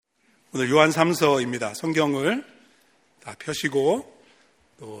오늘 요한 3서입니다. 성경을 다 펴시고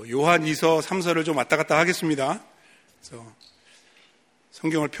또 요한 2서, 3서를 좀 왔다 갔다 하겠습니다. 그래서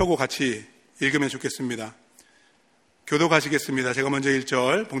성경을 펴고 같이 읽으면 좋겠습니다. 교독하시겠습니다. 제가 먼저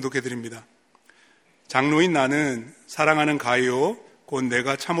 1절 봉독해 드립니다. 장로인 나는 사랑하는 가이오 곧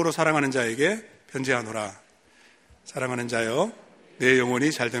내가 참으로 사랑하는 자에게 편지하노라. 사랑하는 자여, 내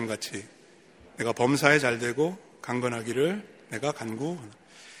영혼이 잘됨 같이 내가 범사에 잘되고 강건하기를 내가 간구하노라.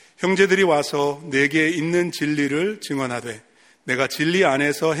 형제들이 와서 내게 있는 진리를 증언하되 내가 진리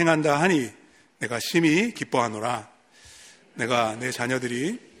안에서 행한다 하니 내가 심히 기뻐하노라. 내가 내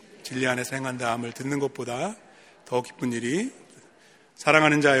자녀들이 진리 안에서 행한다 함을 듣는 것보다 더 기쁜 일이,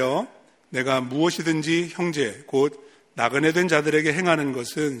 사랑하는 자여, 내가 무엇이든지 형제 곧 나그네 된 자들에게 행하는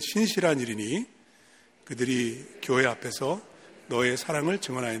것은 신실한 일이니 그들이 교회 앞에서 너의 사랑을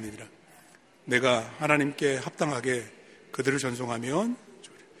증언하였느니라. 내가 하나님께 합당하게 그들을 전송하면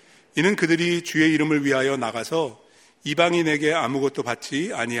이는 그들이 주의 이름을 위하여 나가서 이방인에게 아무것도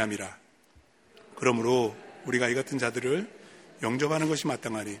받지 아니함이라. 그러므로 우리가 이 같은 자들을 영접하는 것이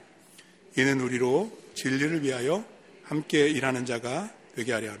마땅하니 이는 우리로 진리를 위하여 함께 일하는 자가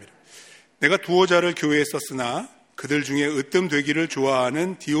되게 하려 함이라. 내가 두어 자를 교회에 썼으나 그들 중에 으뜸 되기를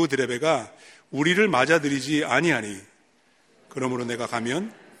좋아하는 디오드레베가 우리를 맞아들이지 아니하니 그러므로 내가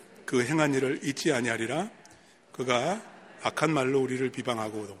가면 그 행한 일을 잊지 아니하리라. 그가 악한 말로 우리를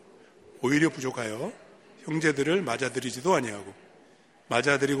비방하고 오히려 부족하여 형제들을 맞아들이지도 아니하고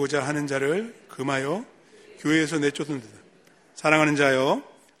맞아들이고자 하는 자를 금하여 교회에서 내쫓는다. 사랑하는 자여,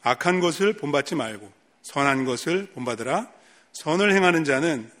 악한 것을 본받지 말고 선한 것을 본받으라. 선을 행하는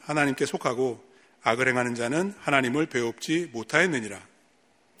자는 하나님께 속하고 악을 행하는 자는 하나님을 배웁지 못하였느니라.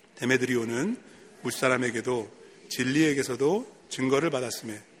 데메드리오는 무사람에게도 진리에게서도 증거를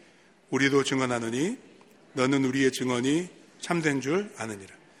받았으며 우리도 증언하노니 너는 우리의 증언이 참된 줄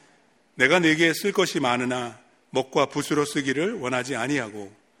아느니라. 내가 네게 쓸 것이 많으나 먹과 붓으로 쓰기를 원하지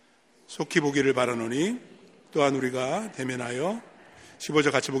아니하고 속히 보기를 바라노니 또한 우리가 대면하여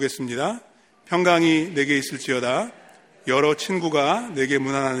 15절 같이 보겠습니다. 평강이 내게 있을지어다. 여러 친구가 내게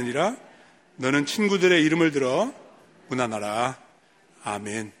문안하느니라. 너는 친구들의 이름을 들어 문안하라.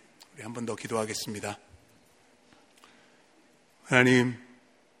 아멘. 우리 한 번 더 기도하겠습니다. 하나님,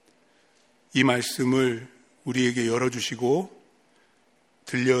 이 말씀을 우리에게 열어주시고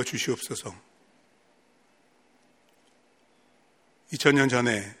들려주시옵소서. 2000년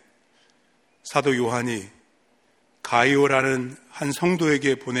전에 사도 요한이 가이오라는 한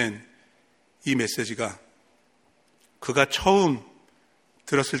성도에게 보낸 이 메시지가 그가 처음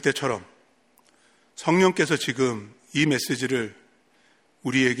들었을 때처럼 성령께서 지금 이 메시지를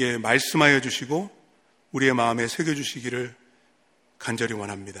우리에게 말씀하여 주시고 우리의 마음에 새겨주시기를 간절히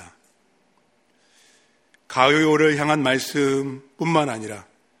원합니다. 가이오를 향한 말씀뿐만 아니라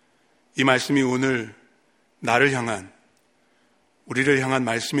이 말씀이 오늘 나를 향한, 우리를 향한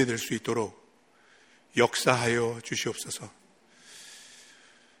말씀이 될 수 있도록 역사하여 주시옵소서.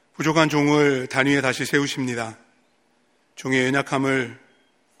 부족한 종을 단위에 다시 세우십니다. 종의 연약함을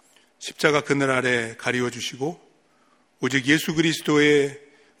십자가 그늘 아래 가리워 주시고 오직 예수 그리스도의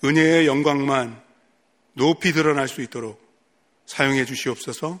은혜의 영광만 높이 드러날 수 있도록 사용해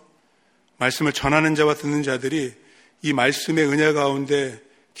주시옵소서. 말씀을 전하는 자와 듣는 자들이 이 말씀의 은혜 가운데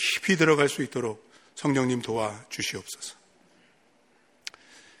깊이 들어갈 수 있도록 성령님 도와 주시옵소서.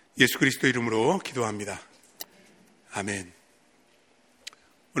 예수 그리스도 이름으로 기도합니다. 아멘.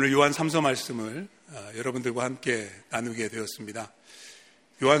 오늘 요한 3서 말씀을 여러분들과 함께 나누게 되었습니다.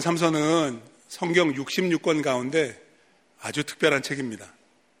 요한 3서는 성경 66권 가운데 아주 특별한 책입니다.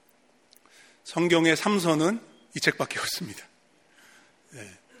 성경의 3서는 이 책밖에 없습니다.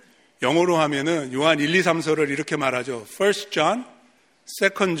 영어로 하면은 요한 1, 2, 3서를 이렇게 말하죠. First John,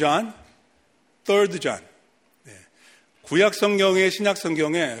 Second John, Third John. 구약 성경에, 신약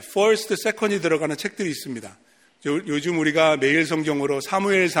성경에 First, Second이 들어가는 책들이 있습니다. 요즘 우리가 매일 성경으로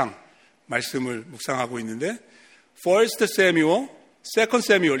사무엘상 말씀을 묵상하고 있는데 First Samuel, Second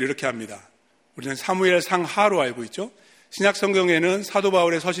Samuel 이렇게 합니다. 우리는 사무엘상 하로 알고 있죠. 신약 성경에는 사도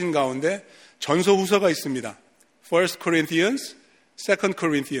바울의 서신 가운데 전서 후서가 있습니다. First Corinthians, Second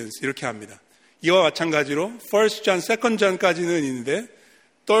Corinthians 이렇게 합니다. 이와 마찬가지로 First John, Second John까지는 있는데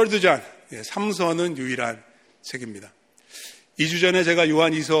Third John, 3서는 유일한 책입니다. 2주 전에 제가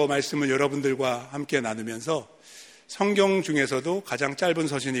요한 2서 말씀을 여러분들과 함께 나누면서 성경 중에서도 가장 짧은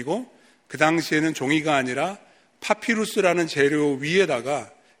서신이고 그 당시에는 종이가 아니라 파피루스라는 재료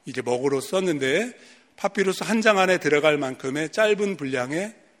위에다가 이제 먹으로 썼는데 파피루스 한 장 안에 들어갈 만큼의 짧은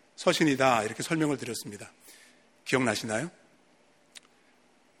분량의 서신이다 이렇게 설명을 드렸습니다. 기억나시나요?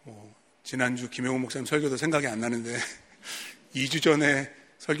 지난주 김영훈 목사님 설교도 생각이 안 나는데 2주 전에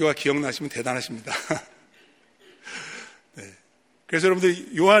설교가 기억나시면 대단하십니다. 네. 그래서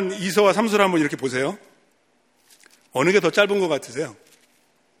여러분들 요한 2서와 3서를 한번 이렇게 보세요. 어느 게 더 짧은 것 같으세요?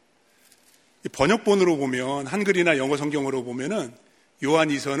 번역본으로 보면, 한글이나 영어 성경으로 보면은 요한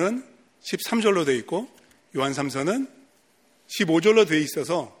 2서는 13절로 되어 있고 요한 3서는 15절로 되어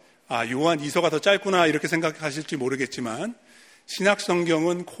있어서 요한 2서가 더 짧구나 이렇게 생각하실지 모르겠지만, 신약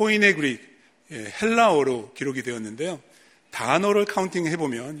성경은 코인의 그릭, 헬라어로 기록이 되었는데요. 단어를 카운팅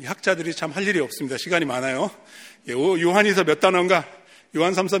해보면 학자들이 참 할 일이 없습니다. 시간이 많아요. 요한 2서 몇 단어인가,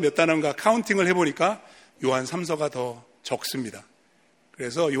 요한 3서 몇 단어인가 카운팅을 해보니까 요한 3서가 더 적습니다.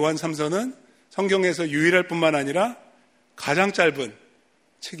 그래서 요한 3서는 성경에서 유일할 뿐만 아니라 가장 짧은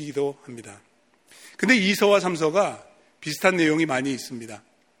책이기도 합니다. 근데 2서와 3서가 비슷한 내용이 많이 있습니다.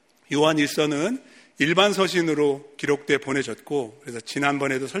 요한 1서는 일반 서신으로 기록돼 보내졌고, 그래서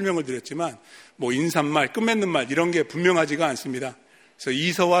지난번에도 설명을 드렸지만 인사말, 끝맺는 말 이런 게 분명하지가 않습니다. 그래서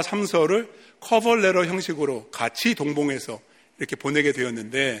 2서와 3서를 커버레터 형식으로 같이 동봉해서 이렇게 보내게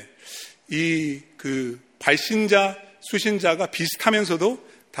되었는데, 발신자, 수신자가 비슷하면서도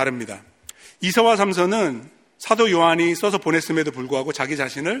다릅니다. 2서와 3서는 사도 요한이 써서 보냈음에도 불구하고 자기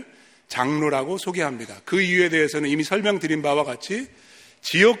자신을 장로라고 소개합니다. 그 이유에 대해서는 이미 설명드린 바와 같이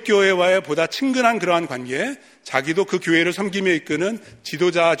지역교회와의 보다 친근한 그러한 관계, 자기도 그 교회를 섬기며 이끄는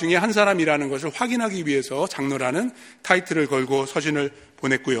지도자 중에 한 사람이라는 것을 확인하기 위해서 장로라는 타이틀을 걸고 서신을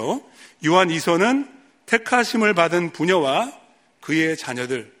보냈고요. 요한 2서는 택하심을 받은 부녀와 그의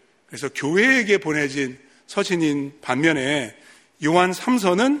자녀들, 그래서 교회에게 보내진 서신인 반면에 요한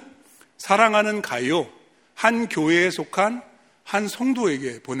 3서는 사랑하는 가요, 한 교회에 속한 한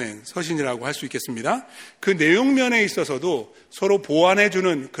성도에게 보낸 서신이라고 할 수 있겠습니다. 그 내용면에 있어서도 서로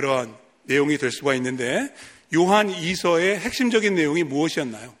보완해주는 그런 내용이 될 수가 있는데, 요한 2서의 핵심적인 내용이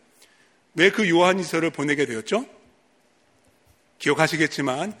무엇이었나요? 왜 그 요한 2서를 보내게 되었죠?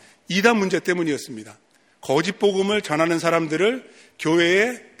 기억하시겠지만 이단 문제 때문이었습니다. 거짓 복음을 전하는 사람들을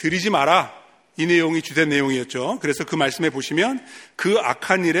교회에 들이지 마라, 이 내용이 주된 내용이었죠. 그래서 그 말씀에 보시면 그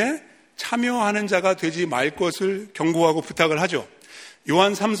악한 일에 참여하는 자가 되지 말 것을 경고하고 부탁을 하죠.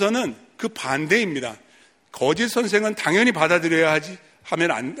 요한 3서는 그 반대입니다. 거짓 선생은 당연히 받아들이면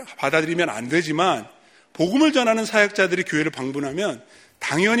안 되지만, 복음을 전하는 사역자들이 교회를 방문하면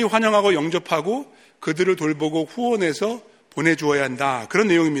당연히 환영하고 영접하고 그들을 돌보고 후원해서 보내주어야 한다, 그런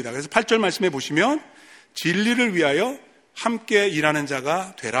내용입니다. 그래서 8절 말씀해 보시면 진리를 위하여 함께 일하는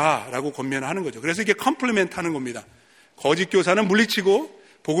자가 되라 라고 권면하는 거죠. 그래서 이게 컴플리멘트 하는 겁니다. 거짓 교사는 물리치고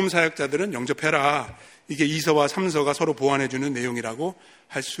복음 사역자들은 영접해라. 이게 2서와 3서가 서로 보완해주는 내용이라고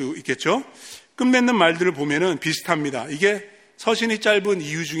할 수 있겠죠. 끝맺는 말들을 보면은 비슷합니다. 이게 서신이 짧은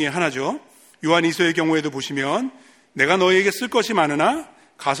이유 중에 하나죠. 요한 2서의 경우에도 보시면 내가 너희에게 쓸 것이 많으나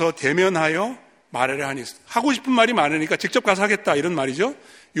가서 대면하여 말하려 하니, 하고 싶은 말이 많으니까 직접 가서 하겠다, 이런 말이죠.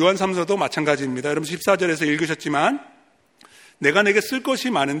 요한 3서도 마찬가지입니다. 여러분 14절에서 읽으셨지만 내가 내게 쓸 것이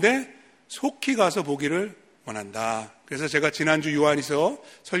많은데 속히 가서 보기를 원한다. 그래서 제가 지난주 요한이서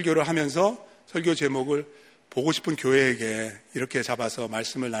설교를 하면서 설교 제목을 보고 싶은 교회에게 이렇게 잡아서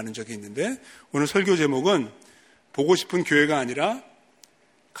말씀을 나눈 적이 있는데, 오늘 설교 제목은 보고 싶은 교회가 아니라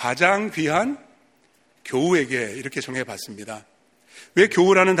가장 귀한 교우에게 이렇게 정해봤습니다. 왜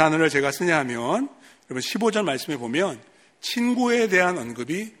교우라는 단어를 제가 쓰냐 하면, 여러분 15절 말씀에 보면 친구에 대한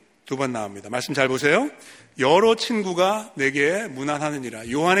언급이 2번 나옵니다. 말씀 잘 보세요. 여러 친구가 내게 문안하느니라.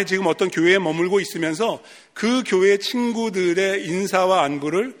 요한이 지금 어떤 교회에 머물고 있으면서 그 교회 친구들의 인사와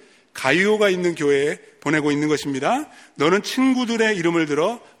안부를 가이오가 있는 교회에 보내고 있는 것입니다. 너는 친구들의 이름을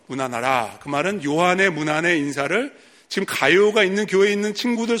들어 문안하라. 그 말은 요한의 문안의 인사를 지금 가이오가 있는 교회에 있는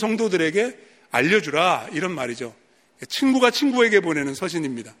친구들, 성도들에게 알려주라, 이런 말이죠. 친구가 친구에게 보내는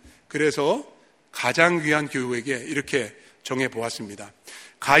서신입니다. 그래서 가장 귀한 교우에게 이렇게 정해보았습니다.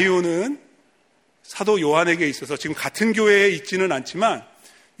 가이오는 사도 요한에게 있어서 지금 같은 교회에 있지는 않지만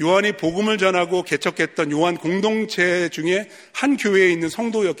요한이 복음을 전하고 개척했던 요한 공동체 중에 한 교회에 있는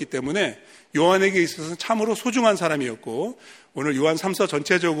성도였기 때문에 요한에게 있어서는 참으로 소중한 사람이었고, 오늘 요한 3서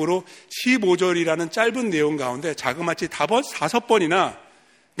전체적으로 15절이라는 짧은 내용 가운데 자그마치 5번이나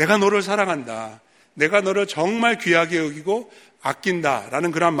내가 너를 사랑한다, 내가 너를 정말 귀하게 여기고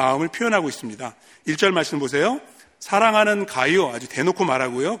아낀다라는 그런 마음을 표현하고 있습니다. 1절 말씀 보세요. 사랑하는 가이오, 아주 대놓고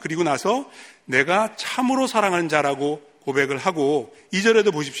말하고요. 그리고 나서 내가 참으로 사랑하는 자라고 고백을 하고,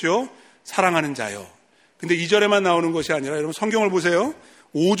 2절에도 보십시오. 사랑하는 자요. 근데 2절에만 나오는 것이 아니라 여러분 성경을 보세요.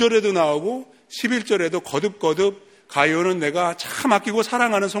 5절에도 나오고 11절에도 거듭거듭 가이오는 내가 참 아끼고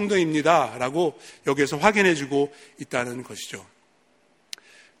사랑하는 성도입니다 라고 여기에서 확인해주고 있다는 것이죠.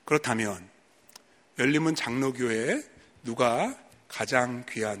 그렇다면 열림은 장로교회에 누가 가장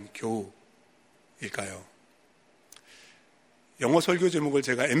귀한 교우일까요? 영어 설교 제목을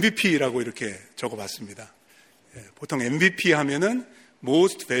제가 MVP라고 이렇게 적어봤습니다. 보통 MVP 하면은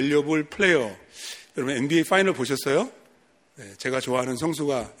Most Valuable Player. 여러분 NBA 파이널 보셨어요? 제가 좋아하는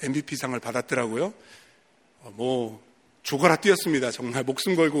성수가 MVP상을 받았더라고요. 죽어라 뛰었습니다. 정말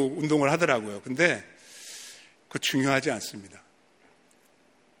목숨 걸고 운동을 하더라고요. 근데 그거 중요하지 않습니다.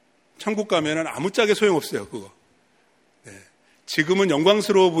 천국 가면은 아무짝에 소용없어요, 그거. 지금은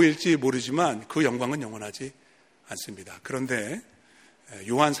영광스러워 보일지 모르지만 그 영광은 영원하지 않습니다. 그런데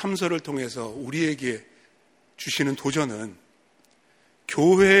요한 3서를 통해서 우리에게 주시는 도전은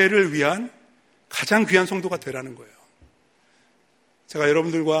교회를 위한 가장 귀한 성도가 되라는 거예요. 제가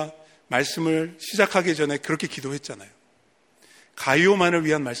여러분들과 말씀을 시작하기 전에 그렇게 기도했잖아요. 가이오만을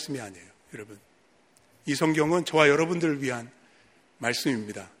위한 말씀이 아니에요, 여러분. 이 성경은 저와 여러분들을 위한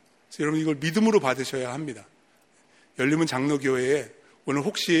말씀입니다. 그래서 여러분 이걸 믿음으로 받으셔야 합니다. 열림은 장로교회에 오늘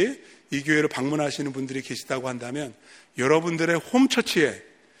혹시 이 교회를 방문하시는 분들이 계시다고 한다면 여러분들의 홈처치에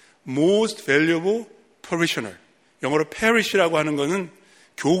most valuable parishioner, 영어로 parish라고 하는 것은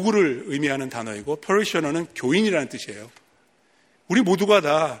교구를 의미하는 단어이고 parissioner는 교인이라는 뜻이에요. 우리 모두가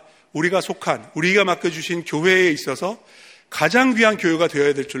다 우리가 속한, 우리가 맡겨주신 교회에 있어서 가장 귀한 교회가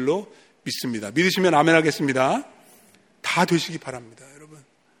되어야 될 줄로 믿습니다. 믿으시면 아멘 하겠습니다. 다 되시기 바랍니다, 여러분.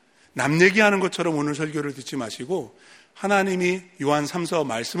 남 얘기하는 것처럼 오늘 설교를 듣지 마시고 하나님이 요한 3서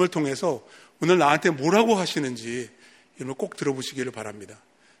말씀을 통해서 오늘 나한테 뭐라고 하시는지 여러분 꼭 들어보시기를 바랍니다.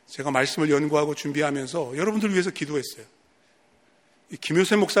 제가 말씀을 연구하고 준비하면서 여러분들 위해서 기도했어요.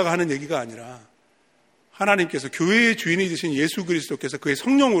 김효세 목사가 하는 얘기가 아니라 하나님께서 교회의 주인이 되신 예수 그리스도께서 그의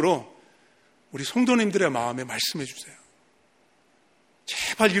성령으로 우리 성도님들의 마음에 말씀해 주세요.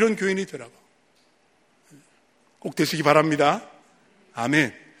 제발 이런 교인이 되라고. 꼭 되시기 바랍니다.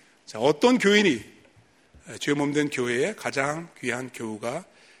 아멘. 자, 어떤 교인이 주의 몸된 교회의 가장 귀한 교우가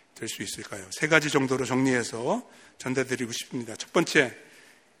될 수 있을까요? 3가지 정도로 정리해서 전달드리고 싶습니다. 첫 번째,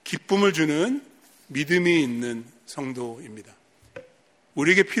 기쁨을 주는 믿음이 있는 성도입니다.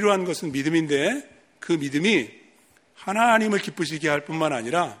 우리에게 필요한 것은 믿음인데 그 믿음이 하나님을 기쁘시게 할 뿐만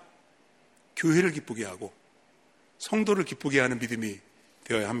아니라 교회를 기쁘게 하고 성도를 기쁘게 하는 믿음이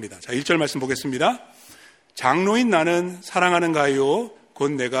되어야 합니다. 자, 1절 말씀 보겠습니다. 장로인 나는 사랑하는 가요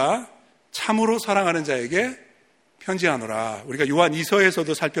곧 내가 참으로 사랑하는 자에게 편지하노라. 우리가 요한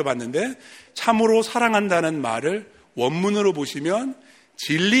 2서에서도 살펴봤는데 참으로 사랑한다는 말을 원문으로 보시면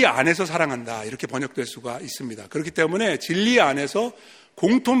진리 안에서 사랑한다 이렇게 번역될 수가 있습니다. 그렇기 때문에 진리 안에서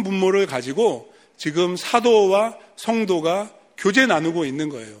공통 분모를 가지고 지금 사도와 성도가 교제 나누고 있는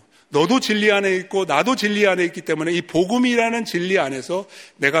거예요. 너도 진리 안에 있고 나도 진리 안에 있기 때문에 이 복음이라는 진리 안에서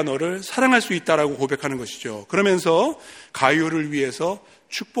내가 너를 사랑할 수 있다라고 고백하는 것이죠. 그러면서 가요를 위해서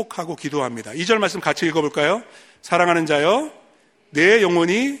축복하고 기도합니다. 2절 말씀 같이 읽어볼까요? 사랑하는 자여 내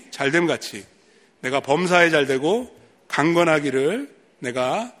영혼이 잘됨같이 내가 범사에 잘되고 강건하기를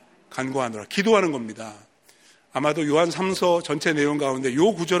내가 간구하노라. 기도하는 겁니다. 아마도 요한 3서 전체 내용 가운데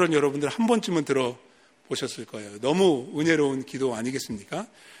요 구절은 여러분들 한 번쯤은 들어보셨을 거예요. 너무 은혜로운 기도 아니겠습니까?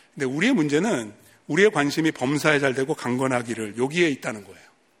 근데 우리의 문제는 우리의 관심이 범사에 잘되고 강건하기를 여기에 있다는 거예요.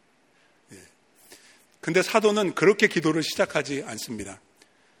 근데 사도는 그렇게 기도를 시작하지 않습니다.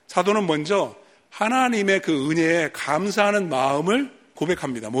 사도는 먼저 하나님의 그 은혜에 감사하는 마음을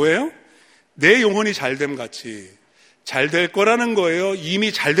고백합니다. 뭐예요? 내 영혼이 잘됨 같이 잘 될 거라는 거예요?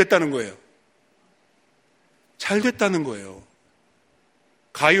 이미 잘 됐다는 거예요? 잘 됐다는 거예요.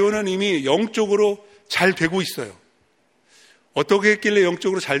 가요는 이미 영적으로 잘 되고 있어요. 어떻게 했길래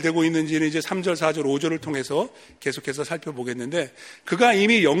영적으로 잘 되고 있는지는 이제 3절, 4절, 5절을 통해서 계속해서 살펴보겠는데 그가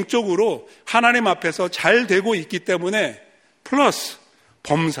이미 영적으로 하나님 앞에서 잘 되고 있기 때문에 플러스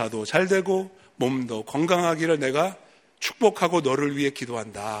범사도 잘 되고 몸도 건강하기를 내가 축복하고 너를 위해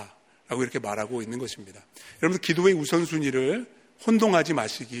기도한다 라고 이렇게 말하고 있는 것입니다. 여러분들 기도의 우선순위를 혼동하지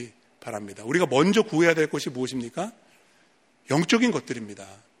마시기 바랍니다. 우리가 먼저 구해야 될 것이 무엇입니까? 영적인 것들입니다.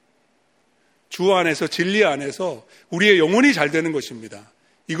 주 안에서 진리 안에서 우리의 영혼이 잘 되는 것입니다.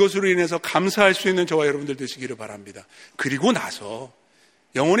 이것으로 인해서 감사할 수 있는 저와 여러분들 되시기를 바랍니다. 그리고 나서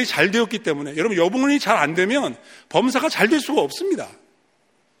영혼이 잘 되었기 때문에 여러분 영혼이 잘 안 되면 범사가 잘 될 수가 없습니다.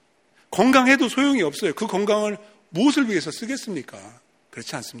 건강해도 소용이 없어요. 그 건강을 무엇을 위해서 쓰겠습니까?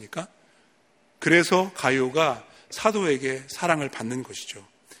 그렇지 않습니까? 그래서 가요가 사도에게 사랑을 받는 것이죠.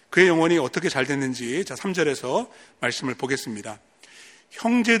 그의 영혼이 어떻게 잘 됐는지 자 3절에서 말씀을 보겠습니다.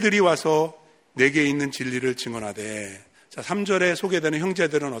 형제들이 와서 내게 있는 진리를 증언하되 자 3절에 소개되는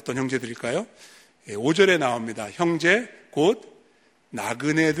형제들은 어떤 형제들일까요? 5절에 나옵니다. 형제 곧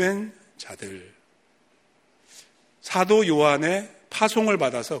나그네 된 자들. 사도 요한의 파송을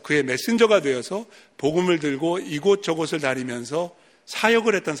받아서 그의 메신저가 되어서 복음을 들고 이곳저곳을 다니면서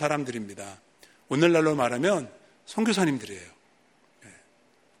사역을 했던 사람들입니다. 오늘날로 말하면 선교사님들이에요.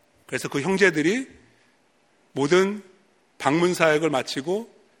 그래서 그 형제들이 모든 방문 사역을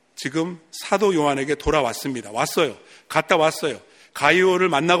마치고 지금 사도 요한에게 돌아왔습니다. 왔어요. 갔다 왔어요. 가이오를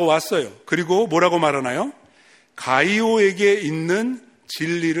만나고 왔어요. 그리고 뭐라고 말하나요? 가이오에게 있는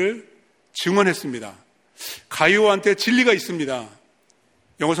진리를 증언했습니다. 가이오한테 진리가 있습니다.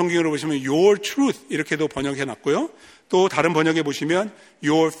 영어 성경으로 보시면 Your truth 이렇게도 번역해 놨고요. 또 다른 번역에 보시면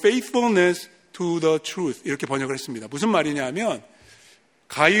Your faithfulness to the truth 이렇게 번역을 했습니다. 무슨 말이냐 하면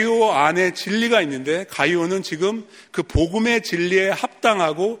가이오 안에 진리가 있는데 가이오는 지금 그 복음의 진리에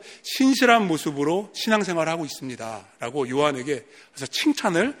합당하고 신실한 모습으로 신앙생활을 하고 있습니다. 라고 요한에게 그래서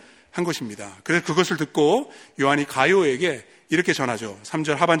칭찬을 한 것입니다. 그래서 그것을 듣고 요한이 가이오에게 이렇게 전하죠.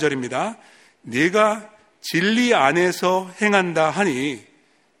 3절 하반절입니다. 네가 진리 안에서 행한다 하니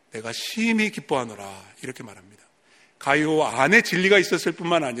내가 심히 기뻐하노라 이렇게 말합니다. 가이오 안에 진리가 있었을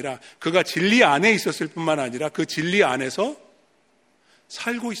뿐만 아니라 그가 진리 안에 있었을 뿐만 아니라 그 진리 안에서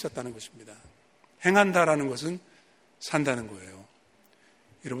살고 있었다는 것입니다. 행한다라는 것은 산다는 거예요.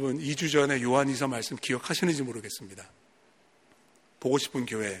 여러분 2주 전에 요한이서 말씀 기억하시는지 모르겠습니다. 보고 싶은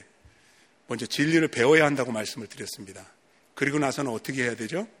교회 먼저 진리를 배워야 한다고 말씀을 드렸습니다. 그리고 나서는 어떻게 해야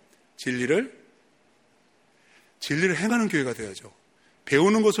되죠? 진리를 행하는 교회가 되어야죠.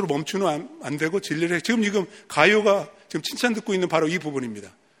 배우는 것으로 멈추는 안 되고 진리를 지금 가요가 지금 칭찬 듣고 있는 바로 이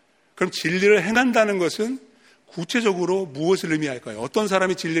부분입니다. 그럼 진리를 행한다는 것은 구체적으로 무엇을 의미할까요? 어떤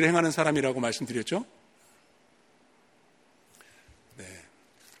사람이 진리를 행하는 사람이라고 말씀드렸죠? 네,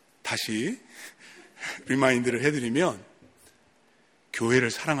 다시 리마인드를 해드리면 교회를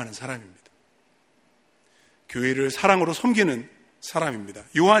사랑하는 사람입니다. 교회를 사랑으로 섬기는 사람입니다.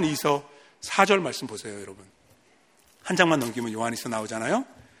 요한 2서 4절 말씀 보세요, 여러분. 한 장만 넘기면 요한 2서 나오잖아요.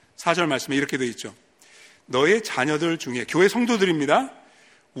 4절 말씀에 이렇게 되어 있죠. 너의 자녀들 중에 교회 성도들입니다.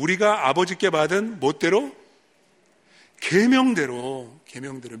 우리가 아버지께 받은 못대로 계명대로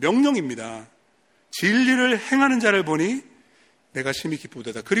명령입니다. 진리를 행하는 자를 보니 내가 심히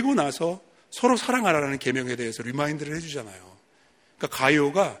기쁘도다. 그리고 나서 서로 사랑하라는 계명에 대해서 리마인드를 해주잖아요. 그러니까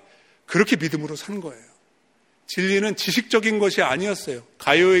가이오가 그렇게 믿음으로 산 거예요. 진리는 지식적인 것이 아니었어요.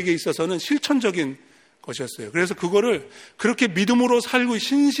 가이오에게 있어서는 실천적인 것이었어요. 그래서 그거를 그렇게 믿음으로 살고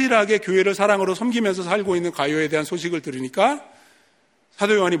신실하게 교회를 사랑으로 섬기면서 살고 있는 가이오에 대한 소식을 들으니까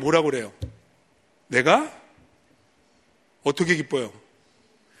사도 요한이 뭐라고 그래요? 내가 어떻게 기뻐요?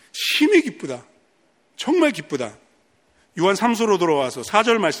 심히 기쁘다. 정말 기쁘다. 요한 3서로 돌아와서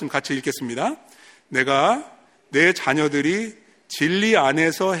 4절 말씀 같이 읽겠습니다. 내가 내 자녀들이 진리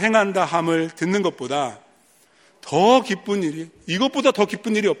안에서 행한다 함을 듣는 것보다 더 기쁜 일이, 이것보다 더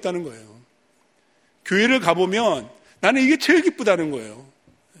기쁜 일이 없다는 거예요. 교회를 가보면 나는 이게 제일 기쁘다는 거예요.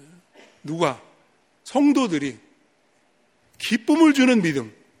 누가? 성도들이 기쁨을 주는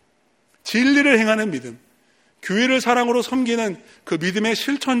믿음, 진리를 행하는 믿음, 교회를 사랑으로 섬기는 그 믿음의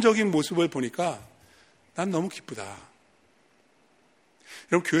실천적인 모습을 보니까 난 너무 기쁘다.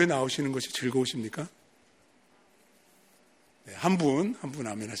 여러분 교회 나오시는 것이 즐거우십니까? 네, 한 분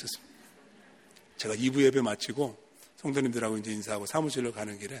아멘 하셨습니다. 제가 2부 예배 마치고 성도님들하고 이제 인사하고 사무실로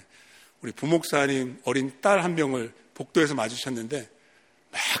가는 길에 우리 부목사님 어린 딸 한 명을 복도에서 마주쳤는데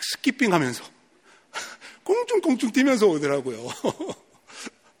막 스키핑 하면서 꽁충꽁충 뛰면서 오더라고요.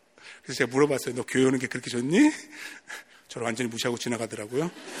 그래서 제가 물어봤어요. 너 교회 오는 게 그렇게 좋니? 저를 완전히 무시하고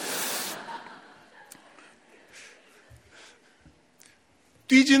지나가더라고요.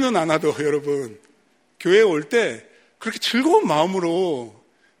 뛰지는 않아도 여러분 교회에 올 때 그렇게 즐거운 마음으로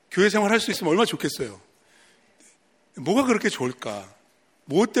교회 생활할 수 있으면 얼마나 좋겠어요. 뭐가 그렇게 좋을까?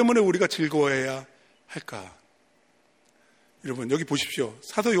 무엇 때문에 우리가 즐거워해야 할까? 여러분 여기 보십시오.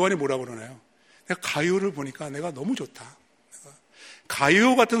 사도 요한이 뭐라고 그러나요? 내가 가이오를 보니까 내가 너무 좋다.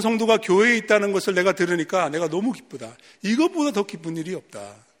 가이오 같은 성도가 교회에 있다는 것을 내가 들으니까 내가 너무 기쁘다. 이것보다 더 기쁜 일이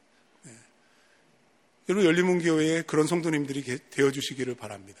없다. 네. 여러분 열린문교회에 그런 성도님들이 되어주시기를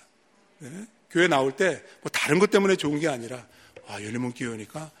바랍니다. 네. 교회 나올 때 뭐 다른 것 때문에 좋은 게 아니라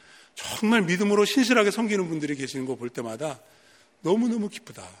열린문교회니까 정말 믿음으로 신실하게 섬기는 분들이 계시는 거 볼 때마다 너무너무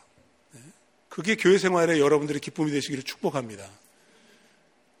기쁘다. 네. 그게 교회 생활에 여러분들의 기쁨이 되시기를 축복합니다.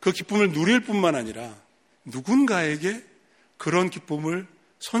 그 기쁨을 누릴 뿐만 아니라 누군가에게 그런 기쁨을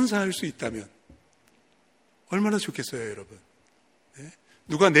선사할 수 있다면 얼마나 좋겠어요, 여러분. 네?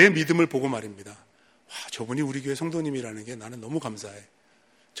 누가 내 믿음을 보고 말입니다. 와, 저분이 우리 교회 성도님이라는 게 나는 너무 감사해.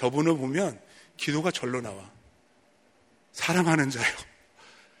 저분을 보면 기도가 절로 나와. 사랑하는 자요.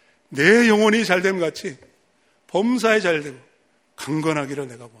 내 영혼이 잘됨 같이 범사에 잘되고 강건하기를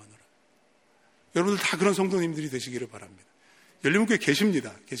내가 구하노라. 여러분들 다 그런 성도님들이 되시기를 바랍니다. 열린문교회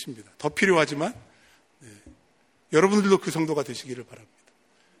계십니다. 더 필요하지만 여러분들도 그 성도가 되시기를 바랍니다.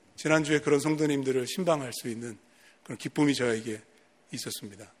 지난주에 그런 성도님들을 신방할 수 있는 그런 기쁨이 저에게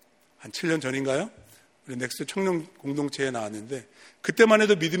있었습니다. 한 7년 전인가요? 우리 넥스 청년 공동체에 나왔는데 그때만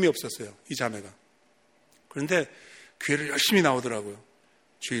해도 믿음이 없었어요. 이 자매가. 그런데 교회를 열심히 나오더라고요.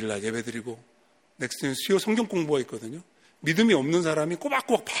 주일날 예배드리고 넥스는 수요 성경 공부가 있거든요. 믿음이 없는 사람이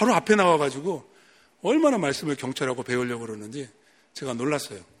꼬박꼬박 바로 앞에 나와가지고 얼마나 말씀을 경찰하고 배우려고 그러는지 제가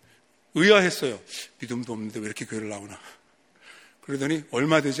놀랐어요. 의아했어요. 믿음도 없는데 왜 이렇게 교회를 나오나. 그러더니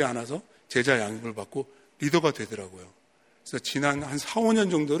얼마 되지 않아서 제자 양육을 받고 리더가 되더라고요. 그래서 지난 한 4,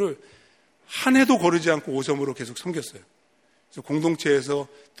 5년 정도를 한 해도 거르지 않고 오섬으로 계속 섬겼어요. 그래서 공동체에서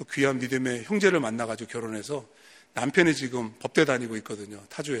또 귀한 믿음의 형제를 만나가지고 결혼해서 남편이 지금 법대 다니고 있거든요.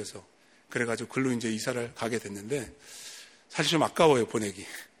 타주에서. 그래가지고 글로 이제 이사를 가게 됐는데 사실 좀 아까워요, 보내기.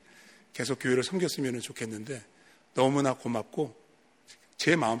 계속 교회를 섬겼으면 좋겠는데 너무나 고맙고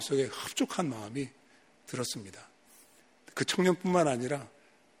제 마음속에 흡족한 마음이 들었습니다. 그 청년뿐만 아니라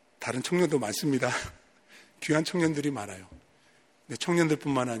다른 청년도 많습니다. 귀한 청년들이 많아요. 근데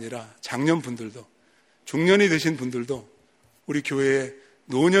청년들뿐만 아니라 장년분들도 중년이 되신 분들도 우리 교회의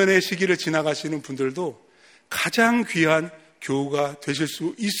노년의 시기를 지나가시는 분들도 가장 귀한 교우가 되실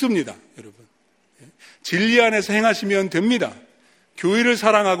수 있습니다. 여러분, 진리 안에서 행하시면 됩니다. 교회를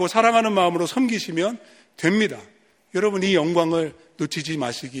사랑하고 사랑하는 마음으로 섬기시면 됩니다. 여러분, 이 영광을 놓치지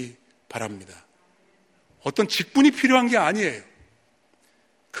마시기 바랍니다. 어떤 직분이 필요한 게 아니에요.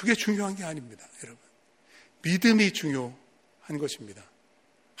 그게 중요한 게 아닙니다. 여러분, 믿음이 중요한 것입니다.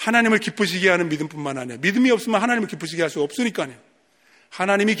 하나님을 기쁘시게 하는 믿음뿐만 아니라 믿음이 없으면 하나님을 기쁘시게 할 수 없으니까요.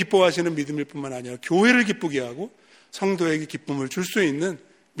 하나님이 기뻐하시는 믿음일 뿐만 아니라 교회를 기쁘게 하고 성도에게 기쁨을 줄 수 있는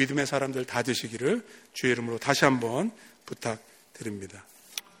믿음의 사람들 다 되시기를 주의 이름으로 다시 한번 부탁드립니다.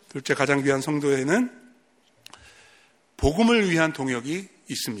 둘째, 가장 귀한 성도에는 복음을 위한 동역이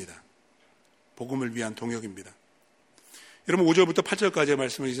있습니다. 복음을 위한 동역입니다. 여러분, 5절부터 8절까지의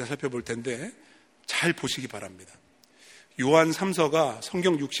말씀을 이제 살펴볼 텐데 잘 보시기 바랍니다. 요한 3서가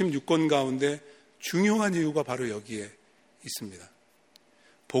성경 66권 가운데 중요한 이유가 바로 여기에 있습니다.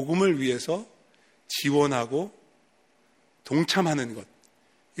 복음을 위해서 지원하고 동참하는 것,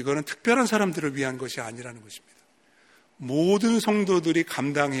 이거는 특별한 사람들을 위한 것이 아니라는 것입니다. 모든 성도들이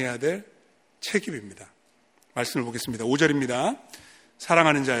감당해야 될 책임입니다. 말씀을 보겠습니다. 5절입니다.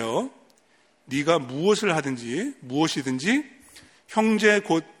 사랑하는 자여, 네가 무엇을 하든지 무엇이든지 형제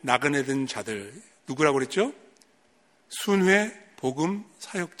곧 나그네든 자들, 누구라고 그랬죠? 순회 복음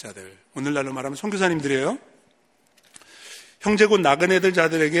사역자들, 오늘날로 말하면 선교사님들이에요. 형제 곧 나그네들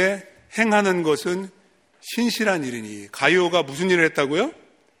자들에게 행하는 것은 신실한 일이니. 가룟유가 무슨 일을 했다고요?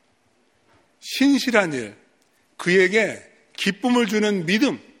 신실한 일. 그에게 기쁨을 주는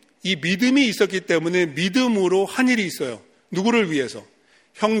믿음, 이 믿음이 있었기 때문에 믿음으로 한 일이 있어요. 누구를 위해서?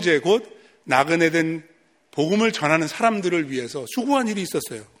 형제 곧 나그네된 복음을 전하는 사람들을 위해서 수고한 일이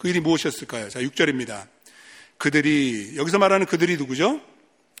있었어요. 그 일이 무엇이었을까요? 자, 6절입니다. 그들이, 여기서 말하는 그들이 누구죠?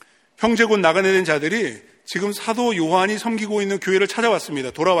 형제 곧 나그네된 자들이 지금 사도 요한이 섬기고 있는 교회를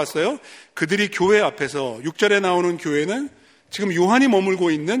찾아왔습니다. 돌아왔어요. 그들이 교회 앞에서, 6절에 나오는 교회는 지금 요한이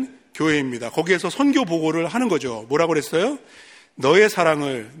머물고 있는 교회입니다. 거기에서 선교 보고를 하는 거죠. 뭐라고 그랬어요? 너의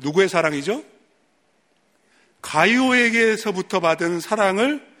사랑을, 누구의 사랑이죠? 가룟유에게서부터 받은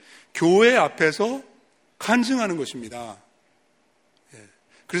사랑을 교회 앞에서 간증하는 것입니다.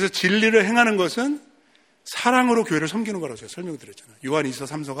 그래서 진리를 행하는 것은 사랑으로 교회를 섬기는 거라고 제가 설명드렸잖아요. 요한 2서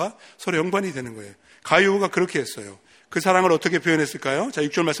 3서가 서로 연관이 되는 거예요. 가룟유가 그렇게 했어요. 그 사랑을 어떻게 표현했을까요? 자,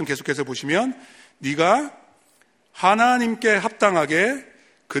 6절 말씀 계속해서 보시면 네가 하나님께 합당하게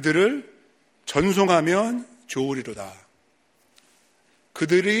그들을 전송하면 좋으리로다.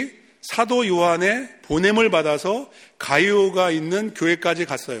 그들이 사도 요한의 보냄을 받아서 가룟유가 있는 교회까지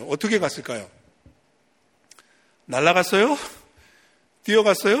갔어요. 어떻게 갔을까요? 날아갔어요?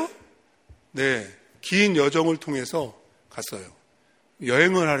 뛰어갔어요? 네, 긴 여정을 통해서 갔어요.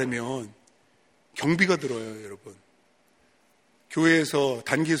 여행을 하려면 경비가 들어요, 여러분. 교회에서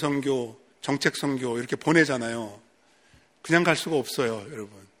단기 선교, 정책 선교 이렇게 보내잖아요. 그냥 갈 수가 없어요,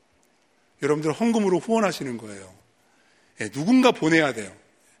 여러분. 여러분들 헌금으로 후원하시는 거예요. 네, 누군가 보내야 돼요.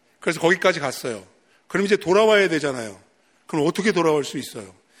 그래서 거기까지 갔어요. 그럼 이제 돌아와야 되잖아요. 그럼 어떻게 돌아올 수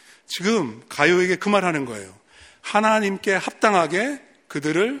있어요? 지금 가룟유에게 그 말 하는 거예요. 하나님께 합당하게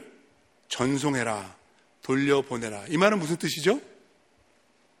그들을 전송해라, 돌려보내라. 이 말은 무슨 뜻이죠?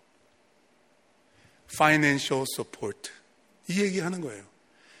 Financial support. 이 얘기 하는 거예요.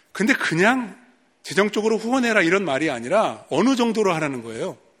 근데 그냥 재정적으로 후원해라 이런 말이 아니라 어느 정도로 하라는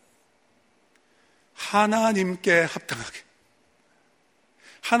거예요? 하나님께 합당하게.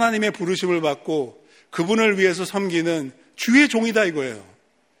 하나님의 부르심을 받고 그분을 위해서 섬기는 주의 종이다 이거예요.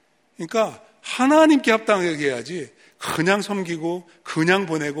 그러니까 하나님께 합당하게 해야지 그냥 섬기고 그냥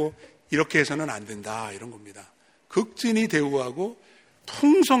보내고 이렇게 해서는 안 된다 이런 겁니다. 극진히 대우하고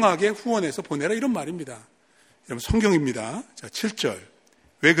풍성하게 후원해서 보내라, 이런 말입니다. 여러분, 성경입니다. 자, 7절.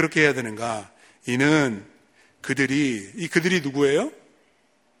 왜 그렇게 해야 되는가? 이는 그들이 누구예요?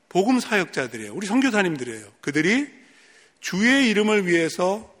 복음 사역자들이에요. 우리 선교사님들이에요. 그들이 주의 이름을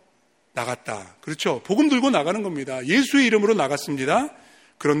위해서 나갔다. 그렇죠? 복음 들고 나가는 겁니다. 예수의 이름으로 나갔습니다.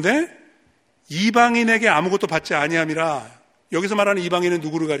 그런데 이방인에게 아무것도 받지 아니함이라. 여기서 말하는 이방인은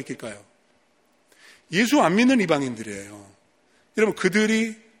누구를 가리킬까요? 예수 안 믿는 이방인들이에요. 여러분,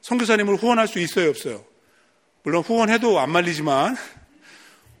 그들이 선교사님을 후원할 수 있어요, 없어요? 물론 후원해도 안 말리지만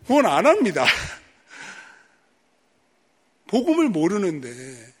후원 안 합니다. 복음을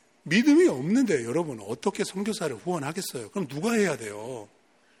모르는데, 믿음이 없는데 여러분 어떻게 선교사를 후원하겠어요? 그럼 누가 해야 돼요?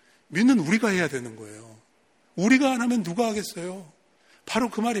 믿는 우리가 해야 되는 거예요. 우리가 안 하면 누가 하겠어요? 바로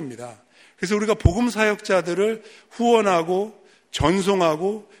그 말입니다. 그래서 우리가 복음 사역자들을 후원하고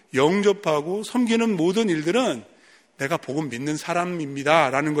전송하고 영접하고 섬기는 모든 일들은 내가 복음 믿는 사람입니다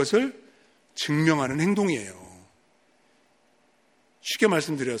라는 것을 증명하는 행동이에요. 쉽게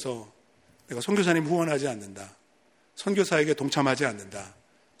말씀드려서 내가 선교사님 후원하지 않는다, 선교사에게 동참하지 않는다,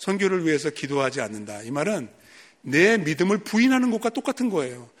 선교를 위해서 기도하지 않는다, 이 말은 내 믿음을 부인하는 것과 똑같은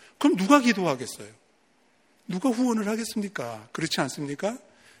거예요. 그럼 누가 기도하겠어요? 누가 후원을 하겠습니까? 그렇지 않습니까?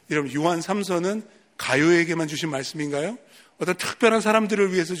 여러분, 요한 3서는 가요에게만 주신 말씀인가요? 어떤 특별한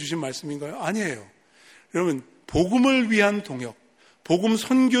사람들을 위해서 주신 말씀인가요? 아니에요. 여러분, 복음을 위한 동역, 복음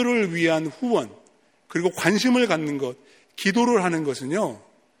선교를 위한 후원, 그리고 관심을 갖는 것, 기도를 하는 것은요,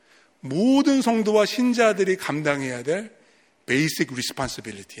 모든 성도와 신자들이 감당해야 될 베이직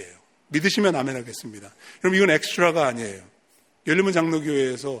리스폰시빌리티예요. 믿으시면 아멘 하겠습니다. 여러분, 이건 엑스트라가 아니에요. 열린문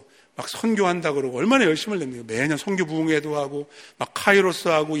장로교회에서 막 선교한다 그러고 얼마나 열심을 냅니까? 매년 선교 부흥회도 하고 막 카이로스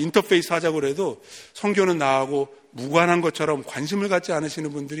하고 인터페이스 하자고 그래도 선교는 나하고 무관한 것처럼 관심을 갖지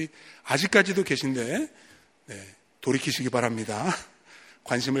않으시는 분들이 아직까지도 계신데, 돌이키시기 바랍니다.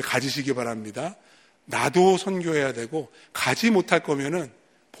 관심을 가지시기 바랍니다. 나도 선교해야 되고, 가지 못할 거면은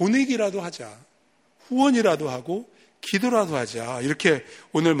보내기라도 하자, 후원이라도 하고 기도라도 하자, 이렇게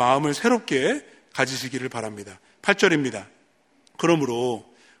오늘 마음을 새롭게 가지시기를 바랍니다. 8절입니다. 그러므로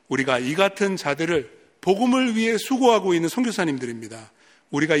우리가 이 같은 자들을, 복음을 위해 수고하고 있는 선교사님들입니다.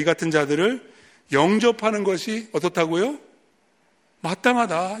 우리가 이 같은 자들을 영접하는 것이 어떻다고요?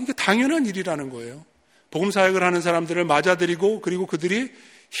 마땅하다. 이게 당연한 일이라는 거예요. 복음 사역을 하는 사람들을 맞아들이고, 그리고 그들이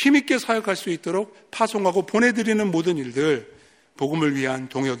힘있게 사역할 수 있도록 파송하고 보내드리는 모든 일들, 복음을 위한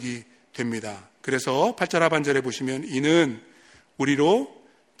동역이 됩니다. 그래서 8절 하반절에 보시면, 이는 우리로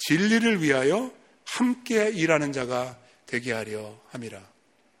진리를 위하여 함께 일하는 자가 되게 하려 함이라.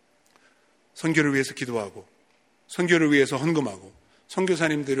 선교를 위해서 기도하고, 선교를 위해서 헌금하고,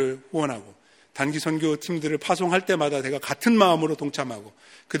 선교사님들을 후원하고, 단기 선교팀들을 파송할 때마다 내가 같은 마음으로 동참하고,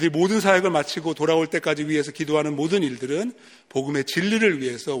 그들이 모든 사역을 마치고 돌아올 때까지 위해서 기도하는 모든 일들은 복음의 진리를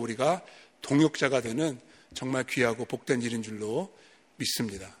위해서 우리가 동역자가 되는 정말 귀하고 복된 일인 줄로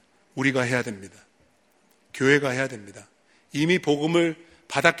믿습니다. 우리가 해야 됩니다. 교회가 해야 됩니다. 이미 복음을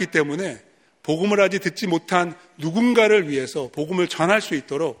받았기 때문에 복음을 아직 듣지 못한 누군가를 위해서 복음을 전할 수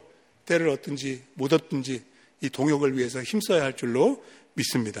있도록 때를 얻든지 못 얻든지 이 동역을 위해서 힘써야 할 줄로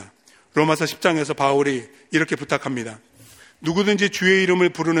믿습니다. 로마서 10장에서 바울이 이렇게 부탁합니다. 누구든지 주의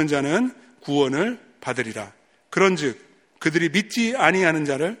이름을 부르는 자는 구원을 받으리라. 그런즉 그들이 믿지 아니하는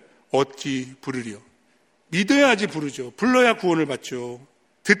자를 어찌 부르리요? 믿어야지 부르죠. 불러야 구원을 받죠.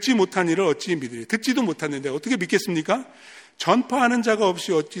 듣지 못한 일을 어찌 믿으리? 듣지도 못했는데 어떻게 믿겠습니까? 전파하는 자가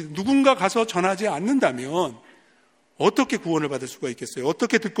없이 어찌, 누군가 가서 전하지 않는다면 어떻게 구원을 받을 수가 있겠어요?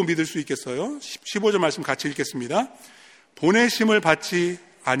 어떻게 듣고 믿을 수 있겠어요? 15절 말씀 같이 읽겠습니다. 보내심을 받지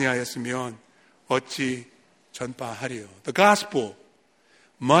아니하였으면 어찌 전파하리요? The gospel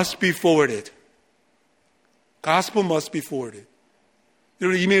must be forwarded. Gospel must be forwarded.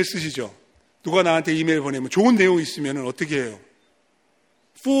 여러분 이메일 쓰시죠? 누가 나한테 이메일 보내면 좋은 내용 있으면 어떻게 해요?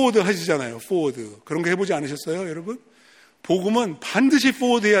 forward 하시잖아요. forward. 그런 거 해보지 않으셨어요, 여러분? 복음은 반드시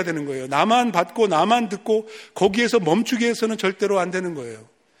forward 해야 되는 거예요. 나만 받고 나만 듣고 거기에서 멈추게 해서는 절대로 안 되는 거예요.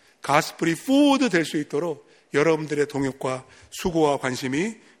 가스펠이 forward 될 수 있도록 여러분들의 동역과 수고와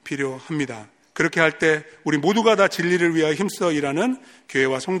관심이 필요합니다. 그렇게 할 때 우리 모두가 다 진리를 위하여 힘써 일하는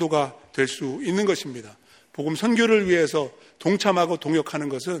교회와 성도가 될 수 있는 것입니다. 복음 선교를 위해서 동참하고 동역하는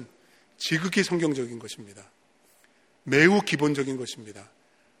것은 지극히 성경적인 것입니다. 매우 기본적인 것입니다.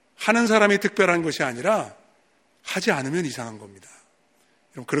 하는 사람이 특별한 것이 아니라 하지 않으면 이상한 겁니다.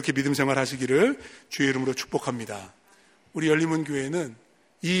 여러분 그렇게 믿음 생활 하시기를 주의 이름으로 축복합니다. 우리 열린문 교회는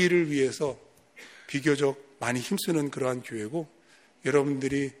이 일을 위해서 비교적 많이 힘쓰는 그러한 교회고,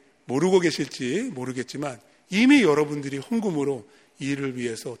 여러분들이 모르고 계실지 모르겠지만 이미 여러분들이 헌금으로 이 일을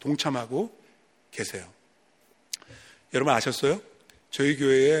위해서 동참하고 계세요. 여러분 아셨어요? 저희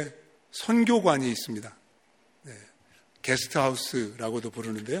교회에 선교관이 있습니다. 네, 게스트하우스라고도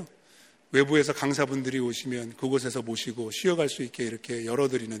부르는데요. 외부에서 강사분들이 오시면 그곳에서 모시고 쉬어갈 수 있게 이렇게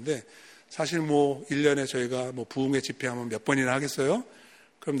열어드리는데, 사실 1년에 저희가 부흥회 집회하면 몇 번이나 하겠어요?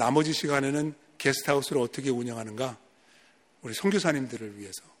 그럼 나머지 시간에는 게스트하우스를 어떻게 운영하는가? 우리 선교사님들을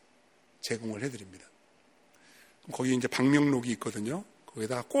위해서 제공을 해드립니다. 거기 이제 방명록이 있거든요.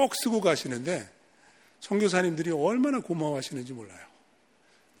 거기다가 꼭 쓰고 가시는데 선교사님들이 얼마나 고마워하시는지 몰라요.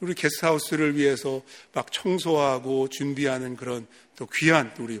 우리 게스트하우스를 위해서 막 청소하고 준비하는 그런 또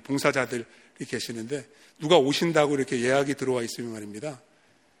귀한 우리 봉사자들이 계시는데, 누가 오신다고 이렇게 예약이 들어와 있으면 말입니다,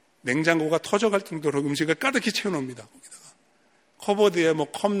 냉장고가 터져갈 정도로 음식을 가득히 채워놓습니다. 거기다가 커버드에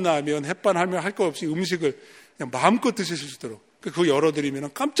컵라면, 햇반하면 할 거 없이 음식을 그냥 마음껏 드실 수 있도록 그거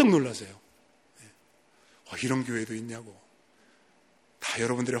열어드리면 깜짝 놀라세요. 이런 교회도 있냐고. 다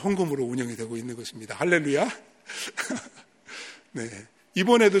여러분들의 헌금으로 운영이 되고 있는 것입니다. 할렐루야. 네.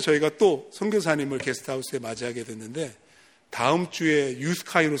 이번에도 저희가 또 선교사님을 게스트하우스에 맞이하게 됐는데, 다음 주에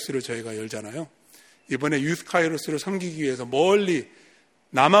유스카이로스를 저희가 열잖아요. 이번에 유스카이로스를 섬기기 위해서 멀리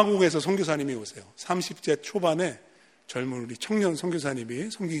남아공에서 선교사님이 오세요. 30대 초반에 젊은 우리 청년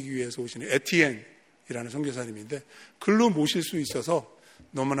선교사님이 섬기기 위해서 오시는 에티엔이라는 선교사님인데, 글로 모실 수 있어서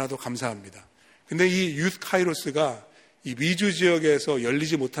너무나도 감사합니다. 근데 이 유스카이로스가 이 미주 지역에서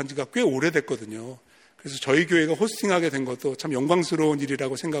열리지 못한 지가 꽤 오래됐거든요. 그래서 저희 교회가 호스팅하게 된 것도 참 영광스러운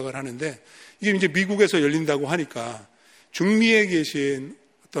일이라고 생각을 하는데, 이게 이제 미국에서 열린다고 하니까 중미에 계신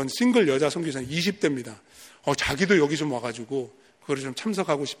어떤 싱글 여자 선교사님 20대입니다. 자기도 여기 좀 와가지고 그거를 좀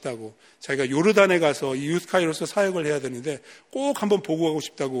참석하고 싶다고, 자기가 요르단에 가서 이 유스카이로스 사역을 해야 되는데 꼭 한번 보고 가고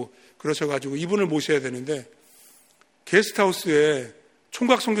싶다고 그러셔가지고 이분을 모셔야 되는데, 게스트하우스에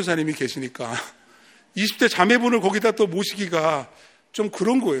총각 선교사님이 계시니까 20대 자매분을 거기다 또 모시기가 좀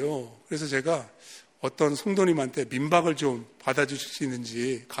그런 거예요. 그래서 제가 어떤 성도님한테 민박을 좀 받아주실 수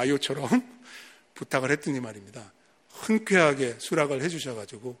있는지 가요처럼 부탁을 했더니 말입니다, 흔쾌하게 수락을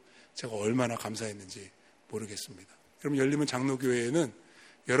해주셔가지고 제가 얼마나 감사했는지 모르겠습니다. 그럼 열리면 장로교회에는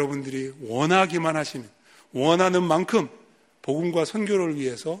여러분들이 원하기만 하시는, 원하는 만큼 복음과 선교를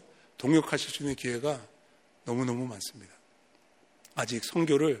위해서 동역하실 수 있는 기회가 너무너무 많습니다. 아직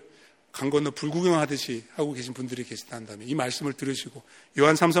선교를 강 건너 불구경하듯이 하고 계신 분들이 계시다면 이 말씀을 들으시고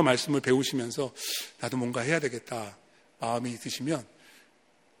요한 3서 말씀을 배우시면서 나도 뭔가 해야 되겠다 마음이 드시면,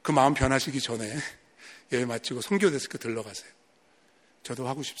 그 마음 변하시기 전에 예배 마치고 선교 데스크 들러가세요. 저도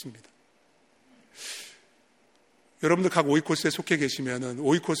하고 싶습니다. 여러분들 각 오이코스에 속해 계시면은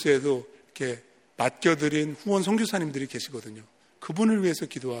오이코스에도 이렇게 맡겨드린 후원 선교사님들이 계시거든요. 그분을 위해서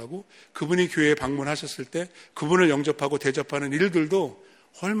기도하고 그분이 교회에 방문하셨을 때 그분을 영접하고 대접하는 일들도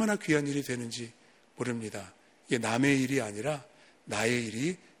얼마나 귀한 일이 되는지 모릅니다. 이게 남의 일이 아니라 나의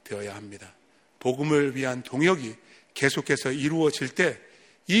일이 되어야 합니다. 복음을 위한 동역이 계속해서 이루어질 때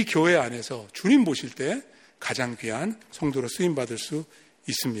이 교회 안에서 주님 보실 때 가장 귀한 성도로 쓰임받을 수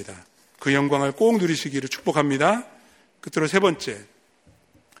있습니다. 그 영광을 꼭 누리시기를 축복합니다. 끝으로 세 번째,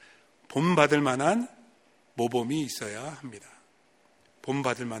 본받을 만한 모범이 있어야 합니다.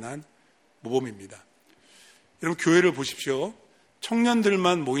 본받을 만한 모범입니다. 여러분, 교회를 보십시오.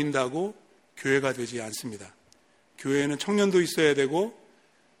 청년들만 모인다고 교회가 되지 않습니다. 교회에는 청년도 있어야 되고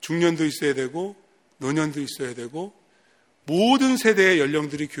중년도 있어야 되고 노년도 있어야 되고 모든 세대의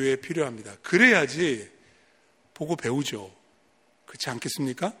연령들이 교회에 필요합니다. 그래야지 보고 배우죠. 그렇지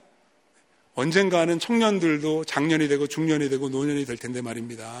않겠습니까? 언젠가는 청년들도 장년이 되고 중년이 되고 노년이 될 텐데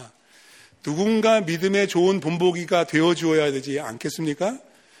말입니다. 누군가 믿음의 좋은 본보기가 되어주어야 되지 않겠습니까?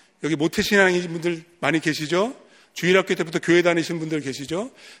 여기 모태신앙인 분들 많이 계시죠? 주일학교 때부터 교회 다니신 분들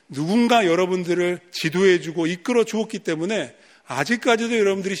계시죠? 누군가 여러분들을 지도해주고 이끌어 주었기 때문에 아직까지도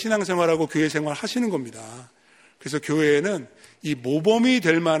여러분들이 신앙생활하고 교회생활 하시는 겁니다. 그래서 교회에는 이 모범이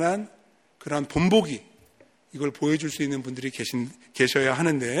될 만한 그런 본보기, 이걸 보여줄 수 있는 분들이 계셔야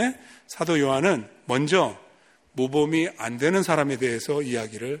하는데, 사도 요한은 먼저 모범이 안 되는 사람에 대해서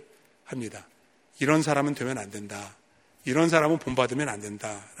이야기를 합니다. 이런 사람은 되면 안 된다. 이런 사람은 본받으면 안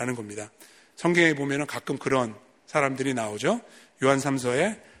된다라는 겁니다. 성경에 보면 가끔 그런 사람들이 나오죠. 요한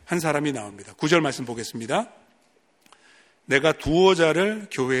 3서에 한 사람이 나옵니다. 9절 말씀 보겠습니다. 내가 두어 자를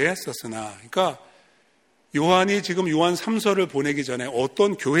교회에 썼으나, 그러니까 요한이 지금 요한 3서를 보내기 전에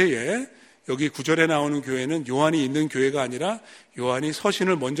어떤 교회에, 여기 9절에 나오는 교회는 요한이 있는 교회가 아니라 요한이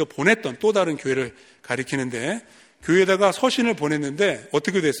서신을 먼저 보냈던 또 다른 교회를 가리키는데, 교회에다가 서신을 보냈는데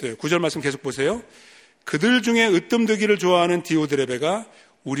어떻게 됐어요? 9절 말씀 계속 보세요. 그들 중에 으뜸되기를 좋아하는 디오드레베가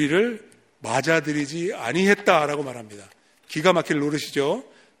우리를 맞아들이지 아니했다라고 말합니다. 기가 막힐 노릇이죠.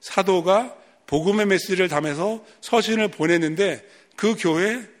 사도가 복음의 메시지를 담아서 서신을 보냈는데 그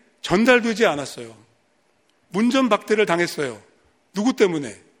교회에 전달되지 않았어요. 문전박대를 당했어요. 누구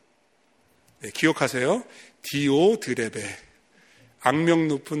때문에? 네, 기억하세요. 디오드레베. 악명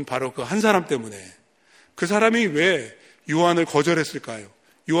높은 바로 그 한 사람 때문에. 그 사람이 왜 요한을 거절했을까요?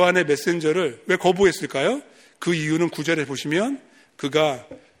 요한의 메신저를 왜 거부했을까요? 그 이유는 9절에 보시면 그가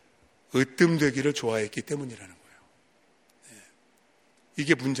으뜸되기를 좋아했기 때문이라는 거예요. 네.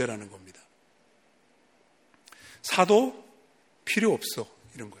 이게 문제라는 겁니다. 사도 필요 없어.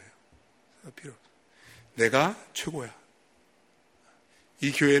 이런 거예요. 사도 필요 없어. 내가 최고야.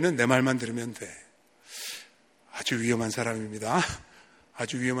 이 교회는 내 말만 들으면 돼. 아주 위험한 사람입니다.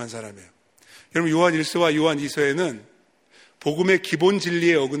 아주 위험한 사람이에요. 여러분, 요한 1서와 요한 2서에는 복음의 기본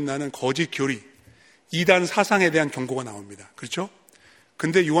진리에 어긋나는 거짓 교리, 이단 사상에 대한 경고가 나옵니다. 그렇죠?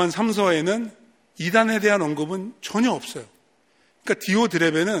 근데 요한 3서에는 이단에 대한 언급은 전혀 없어요. 그러니까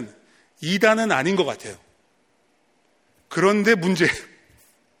디오드레베는 이단은 아닌 것 같아요. 그런데 문제,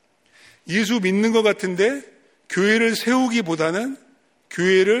 예수 믿는 것 같은데 교회를 세우기보다는,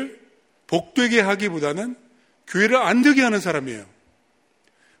 교회를 복되게 하기보다는 교회를 안 되게 하는 사람이에요.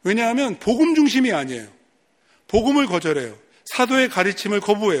 왜냐하면 복음 중심이 아니에요. 복음을 거절해요. 사도의 가르침을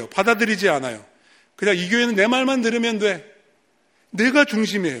거부해요. 받아들이지 않아요. 그냥 이 교회는 내 말만 들으면 돼. 내가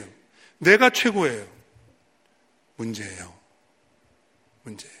중심이에요. 내가 최고예요. 문제예요.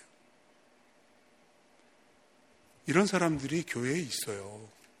 문제예요. 이런 사람들이 교회에 있어요.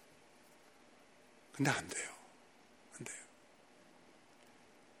 근데 안 돼요. 안 돼요.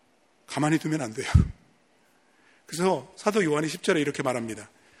 가만히 두면 안 돼요. 그래서 사도 요한이 10절에 이렇게 말합니다.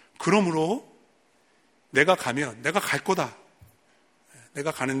 그러므로 내가 가면, 내가 갈 거다.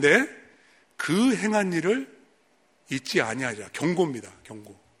 내가 가는데 그 행한 일을 잊지 아니하리라. 경고입니다.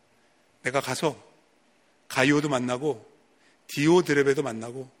 경고. 내가 가서 가이오도 만나고 디오드레베도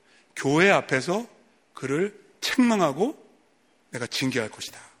만나고 교회 앞에서 그를 책망하고 내가 징계할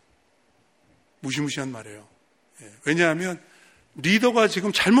것이다. 무시무시한 말이에요. 왜냐하면 리더가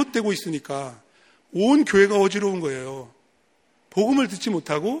지금 잘못되고 있으니까 온 교회가 어지러운 거예요. 복음을 듣지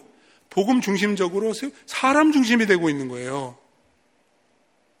못하고 복음 중심적으로 사람 중심이 되고 있는 거예요.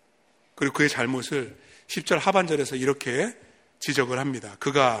 그리고 그의 잘못을 10절 하반절에서 이렇게 지적을 합니다.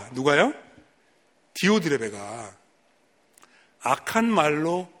 그가 누가요? 디오드레베가 악한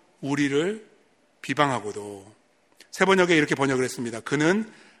말로 우리를 비방하고도, 새 번역에 이렇게 번역을 했습니다.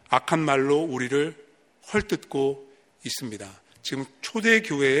 그는 악한 말로 우리를 헐뜯고 있습니다. 지금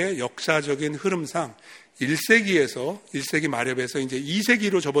초대교회의 역사적인 흐름상 1세기 말엽에서 이제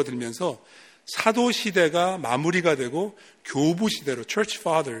 2세기로 접어들면서 사도 시대가 마무리가 되고 교부 시대로 Church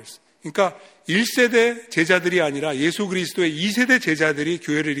Fathers, 그러니까 1세대 제자들이 아니라 예수 그리스도의 2세대 제자들이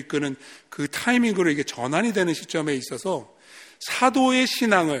교회를 이끄는 그 타이밍으로 이게 전환이 되는 시점에 있어서 사도의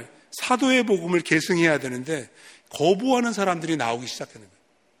신앙을, 사도의 복음을 계승해야 되는데 거부하는 사람들이 나오기 시작하는 거예요.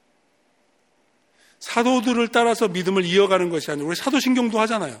 사도들을 따라서 믿음을 이어가는 것이 아니라, 우리 사도신경도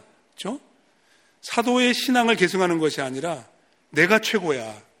하잖아요. 그렇죠? 사도의 신앙을 계승하는 것이 아니라 내가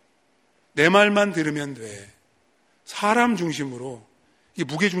최고야. 내 말만 들으면 돼. 사람 중심으로 이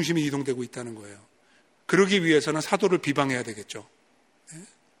무게 중심이 이동되고 있다는 거예요. 그러기 위해서는 사도를 비방해야 되겠죠.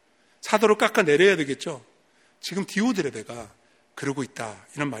 사도를 깎아내려야 되겠죠. 지금 디오드레베가 그러고 있다,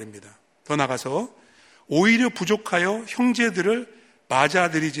 이런 말입니다. 더 나가서 오히려 부족하여 형제들을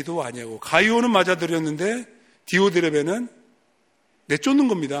맞아들이지도 아니하고, 가이오는 맞아들였는데 디오드레베는 내쫓는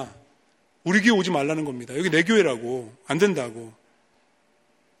겁니다. 우리 교회 오지 말라는 겁니다. 여기 내 교회라고, 안 된다고.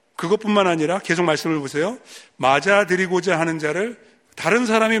 그것뿐만 아니라 계속 말씀을 보세요. 맞아들이고자 하는 자를 다른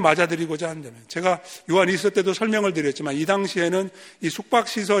사람이 맞아들이고자 한다면, 제가 요한 1서 때도 설명을 드렸지만 이 당시에는 이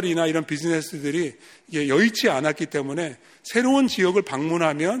숙박시설이나 이런 비즈니스들이 이게 여의치 않았기 때문에 새로운 지역을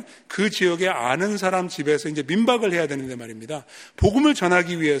방문하면 그 지역에 아는 사람 집에서 이제 민박을 해야 되는데 말입니다. 복음을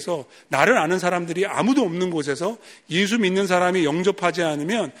전하기 위해서 나를 아는 사람들이 아무도 없는 곳에서 예수 믿는 사람이 영접하지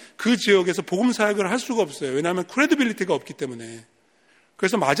않으면 그 지역에서 복음 사역을 할 수가 없어요. 왜냐하면 크레디빌리티가 없기 때문에.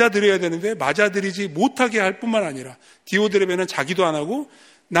 그래서 맞아들여야 되는데 맞아들이지 못하게 할 뿐만 아니라 디오드레베는 자기도 안 하고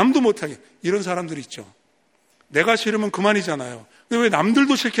남도 못하게, 이런 사람들이 있죠. 내가 싫으면 그만이잖아요. 왜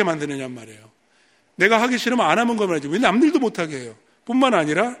남들도 싫게 만드느냐 말이에요. 내가 하기 싫으면 안 하면 그만이지 왜 남들도 못하게 해요. 뿐만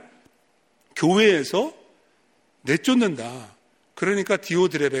아니라 교회에서 내쫓는다. 그러니까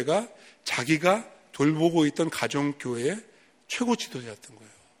디오드레베가 자기가 돌보고 있던 가정교회의 최고 지도자였던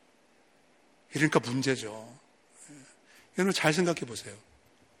거예요. 그러니까 문제죠. 여러분 잘 생각해 보세요.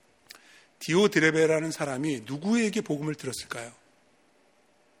 디오드레베라는 사람이 누구에게 복음을 들었을까요?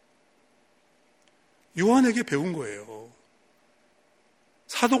 요한에게 배운 거예요.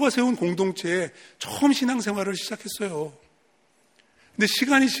 사도가 세운 공동체에 처음 신앙생활을 시작했어요. 근데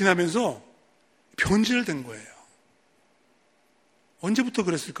시간이 지나면서 변질된 거예요. 언제부터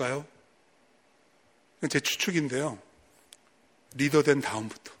그랬을까요? 제 추측인데요. 리더 된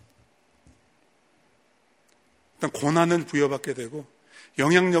다음부터 일단 권한을 부여받게 되고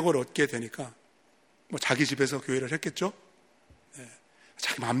영향력을 얻게 되니까 뭐 자기 집에서 교회를 했겠죠? 네.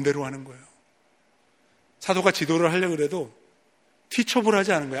 자기 마음대로 하는 거예요. 사도가 지도를 하려고 해도 티처블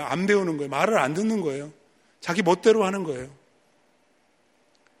하지 않은 거예요. 안 배우는 거예요. 말을 안 듣는 거예요. 자기 멋대로 하는 거예요.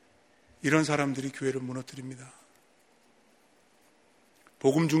 이런 사람들이 교회를 무너뜨립니다.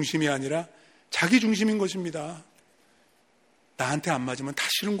 복음 중심이 아니라 자기 중심인 것입니다. 나한테 안 맞으면 다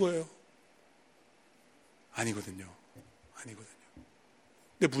싫은 거예요. 아니거든요.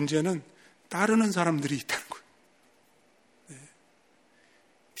 근데 문제는 따르는 사람들이 있다는 거예요. 네.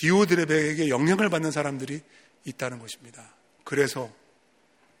 디오드레베에게 영향을 받는 사람들이 있다는 것입니다. 그래서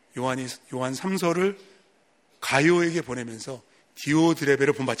요한 3서를 가요에게 보내면서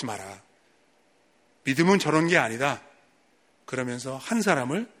디오드레베를 본받지 마라. 믿음은 저런 게 아니다. 그러면서 한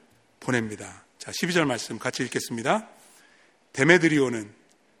사람을 보냅니다. 자, 12절 말씀 같이 읽겠습니다. 데메드리오는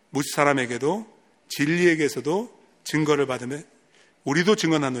무스 사람에게도 진리에게서도 증거를 받으며 우리도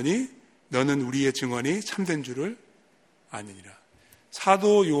증언하노니 너는 우리의 증언이 참된 줄을 아느니라.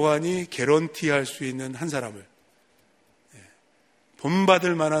 사도 요한이 개런티할 수 있는 한 사람을,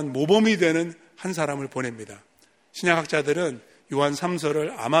 본받을 만한 모범이 되는 한 사람을 보냅니다. 신약학자들은 요한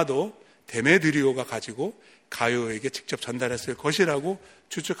 3서를 아마도 데메드리오가 가지고 가요에게 직접 전달했을 것이라고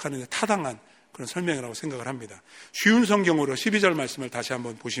추측하는 데 타당한 그런 설명이라고 생각을 합니다. 쉬운 성경으로 12절 말씀을 다시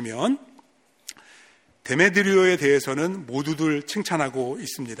한번 보시면 데메드리오에 대해서는 모두들 칭찬하고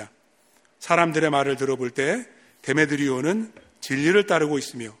있습니다. 사람들의 말을 들어볼 때 데메드리오는 진리를 따르고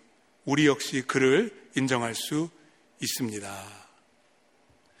있으며 우리 역시 그를 인정할 수 있습니다.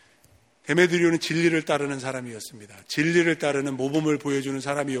 데메드리오는 진리를 따르는 사람이었습니다. 진리를 따르는 모범을 보여주는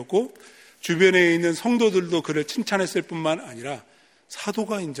사람이었고 주변에 있는 성도들도 그를 칭찬했을 뿐만 아니라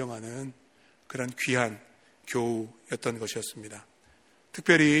사도가 인정하는 그런 귀한 교우였던 것이었습니다.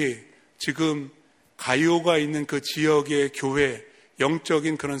 특별히 지금 가이오가 있는 그 지역의 교회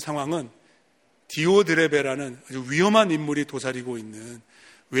영적인 그런 상황은 디오드레베라는 아주 위험한 인물이 도사리고 있는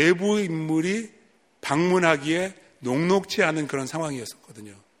외부 인물이 방문하기에 녹록지 않은 그런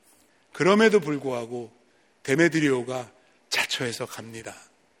상황이었거든요. 그럼에도 불구하고 데메드리오가 자처해서 갑니다.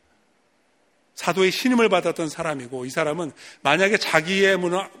 사도의 신임을 받았던 사람이고 이 사람은 만약에 자기의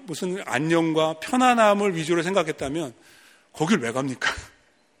무슨 안녕과 편안함을 위주로 생각했다면 거길 왜 갑니까?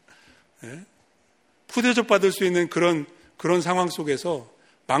 네? 푸대접 받을 수 있는 그런 상황 속에서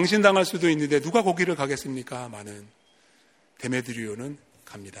망신당할 수도 있는데 누가 거기를 가겠습니까? 많은 데메드리오는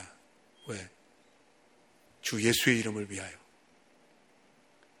갑니다. 왜? 주 예수의 이름을 위하여,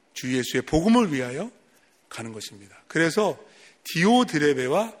 주 예수의 복음을 위하여 가는 것입니다. 그래서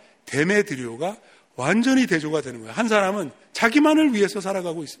디오드레베와 데메드리오가 완전히 대조가 되는 거예요. 한 사람은 자기만을 위해서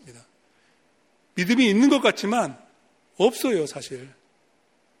살아가고 있습니다. 믿음이 있는 것 같지만 없어요, 사실.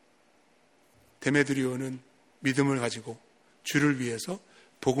 데메드리오는 믿음을 가지고 주를 위해서,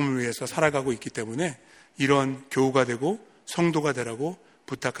 복음을 위해서 살아가고 있기 때문에 이런 교우가 되고 성도가 되라고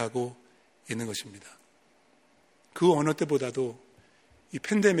부탁하고 있는 것입니다. 그 어느 때보다도 이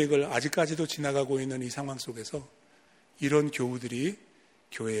팬데믹을 아직까지도 지나가고 있는 이 상황 속에서 이런 교우들이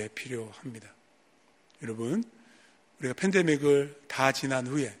교회에 필요합니다. 여러분, 우리가 팬데믹을 다 지난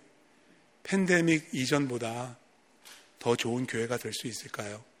후에 팬데믹 이전보다 더 좋은 교회가 될 수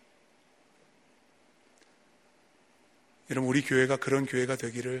있을까요? 여러분, 우리 교회가 그런 교회가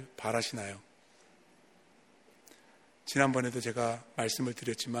되기를 바라시나요? 지난번에도 제가 말씀을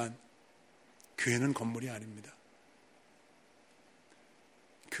드렸지만 교회는 건물이 아닙니다.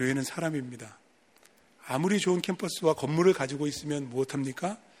 교회는 사람입니다. 아무리 좋은 캠퍼스와 건물을 가지고 있으면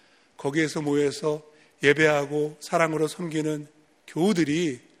무엇합니까? 거기에서 모여서 예배하고 사랑으로 섬기는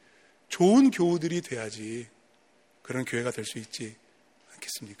교우들이 좋은 교우들이 돼야지 그런 교회가 될 수 있지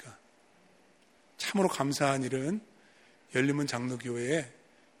않겠습니까? 참으로 감사한 일은 열린문 장로교회에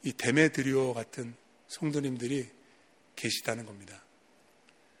이 데메드리오 같은 성도님들이 계시다는 겁니다.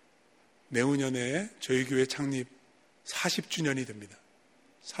 내후년에 저희 교회 창립 40주년이 됩니다.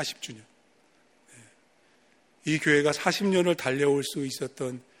 40주년. 이 교회가 40년을 달려올 수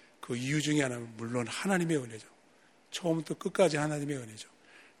있었던 그 이유 중에 하나는 물론 하나님의 은혜죠. 처음부터 끝까지 하나님의 은혜죠.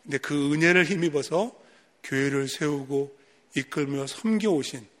 근데 그 은혜를 힘입어서 교회를 세우고 이끌며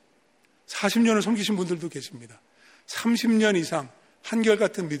섬겨오신 40년을 섬기신 분들도 계십니다. 30년 이상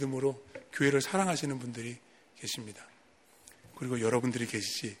한결같은 믿음으로 교회를 사랑하시는 분들이 계십니다. 그리고 여러분들이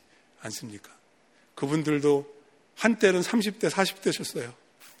계시지 않습니까? 그분들도 한때는 30대, 40대셨어요.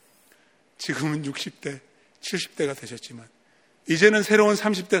 지금은 60대, 70대가 되셨지만 이제는 새로운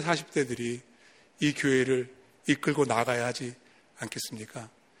 30대, 40대들이 이 교회를 이끌고 나가야 하지 않겠습니까?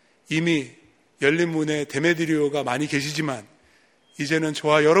 이미 열린문에 데메드리오가 많이 계시지만 이제는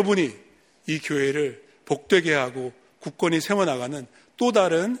저와 여러분이 이 교회를 복되게 하고 굳건히 세워나가는 또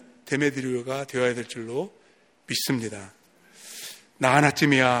다른 데메드리오가 되어야 될 줄로 믿습니다. 나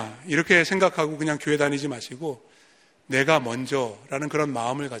하나쯤이야 이렇게 생각하고 그냥 교회 다니지 마시고 내가 먼저라는 그런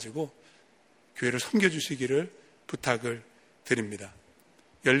마음을 가지고 교회를 섬겨주시기를 부탁을 드립니다.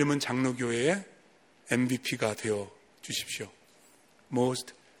 열림은 장로교회의 MVP가 되어 주십시오.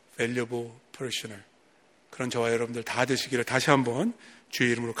 Most Valuable Parishioner. 그런 저와 여러분들 다 되시기를 다시 한번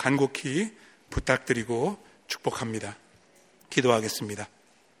주의 이름으로 간곡히 부탁드리고 축복합니다. 기도하겠습니다.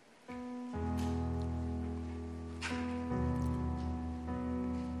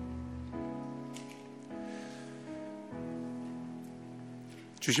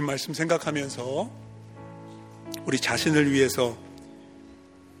 주신 말씀 생각하면서 우리 자신을 위해서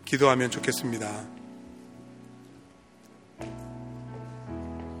기도하면 좋겠습니다.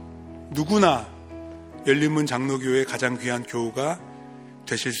 누구나 열린문 장로교회의 가장 귀한 교우가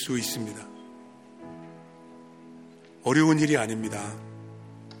되실 수 있습니다. 어려운 일이 아닙니다.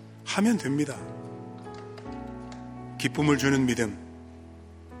 하면 됩니다. 기쁨을 주는 믿음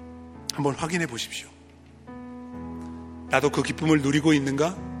한번 확인해 보십시오. 나도 그 기쁨을 누리고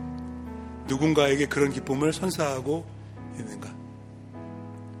있는가? 누군가에게 그런 기쁨을 선사하고 있는가?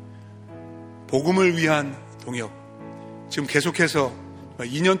 복음을 위한 동역, 지금 계속해서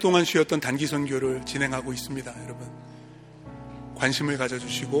 2년 동안 쉬었던 단기 선교를 진행하고 있습니다. 여러분 관심을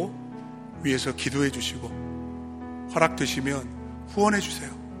가져주시고 위에서 기도해 주시고 허락되시면 후원해 주세요.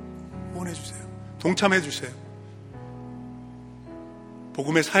 후원해 주세요. 동참해 주세요.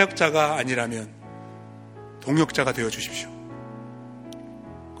 복음의 사역자가 아니라면 동역자가 되어 주십시오.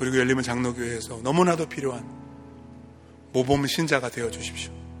 그리고 열림은 장로교회에서 너무나도 필요한 모범 신자가 되어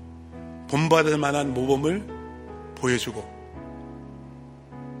주십시오. 본받을 만한 모범을 보여주고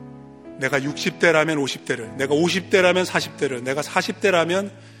내가 60대라면 50대를, 내가 50대라면 40대를, 내가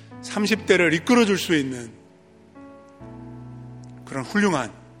 40대라면 30대를 이끌어줄 수 있는 그런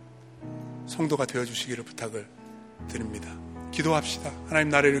훌륭한 성도가 되어주시기를 부탁을 드립니다. 기도합시다. 하나님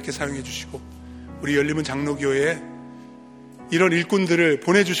나를 이렇게 사용해 주시고 우리 열림은 장로교회에 이런 일꾼들을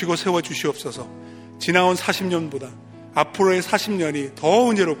보내주시고 세워주시옵소서. 지나온 40년보다 앞으로의 40년이 더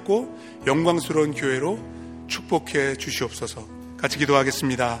은혜롭고 영광스러운 교회로 축복해 주시옵소서. 같이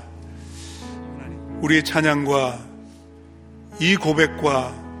기도하겠습니다. 우리의 찬양과 이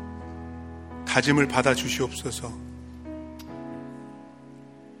고백과 다짐을 받아 주시옵소서.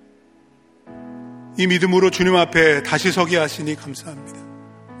 이 믿음으로 주님 앞에 다시 서게 하시니 감사합니다.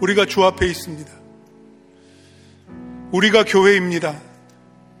 우리가 주 앞에 있습니다. 우리가 교회입니다.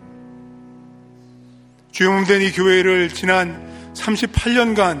 주의 몸된 이 교회를 지난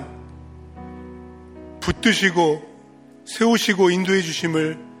 38년간 붙드시고 세우시고 인도해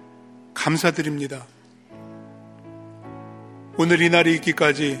주심을 감사드립니다. 오늘 이 날이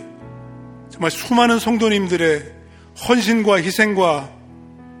있기까지 정말 수많은 성도님들의 헌신과 희생과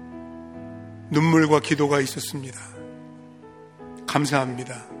눈물과 기도가 있었습니다.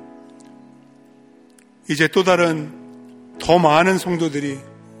 감사합니다. 이제 또 다른 더 많은 성도들이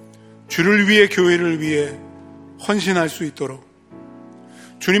주를 위해 교회를 위해 헌신할 수 있도록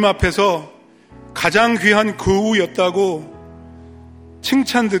주님 앞에서 가장 귀한 교우였다고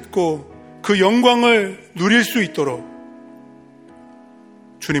칭찬 듣고 그 영광을 누릴 수 있도록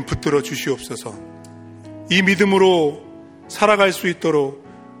주님 붙들어 주시옵소서. 이 믿음으로 살아갈 수 있도록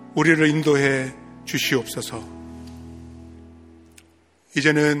우리를 인도해 주시옵소서.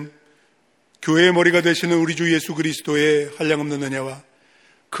 이제는 교회의 머리가 되시는 우리 주 예수 그리스도의 한량없는 은혜와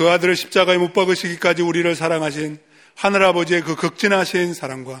그 아들을 십자가에 못 박으시기까지 우리를 사랑하신 하늘아버지의 그 극진하신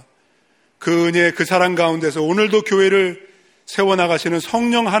사랑과 그 은혜, 그 사랑 가운데서 오늘도 교회를 세워나가시는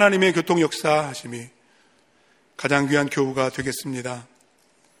성령 하나님의 교통 역사하심이 가장 귀한 교우가 되겠습니다.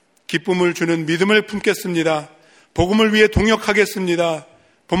 기쁨을 주는 믿음을 품겠습니다. 복음을 위해 동역하겠습니다.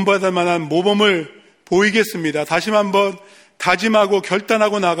 본받을 만한 모범을 보이겠습니다. 다시 한번 다짐하고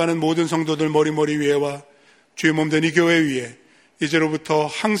결단하고 나가는 모든 성도들 머리 위에와 주의 몸된 이 교회 위에 이제로부터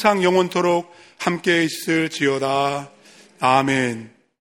항상 영원토록 함께 있을지어다. 아멘.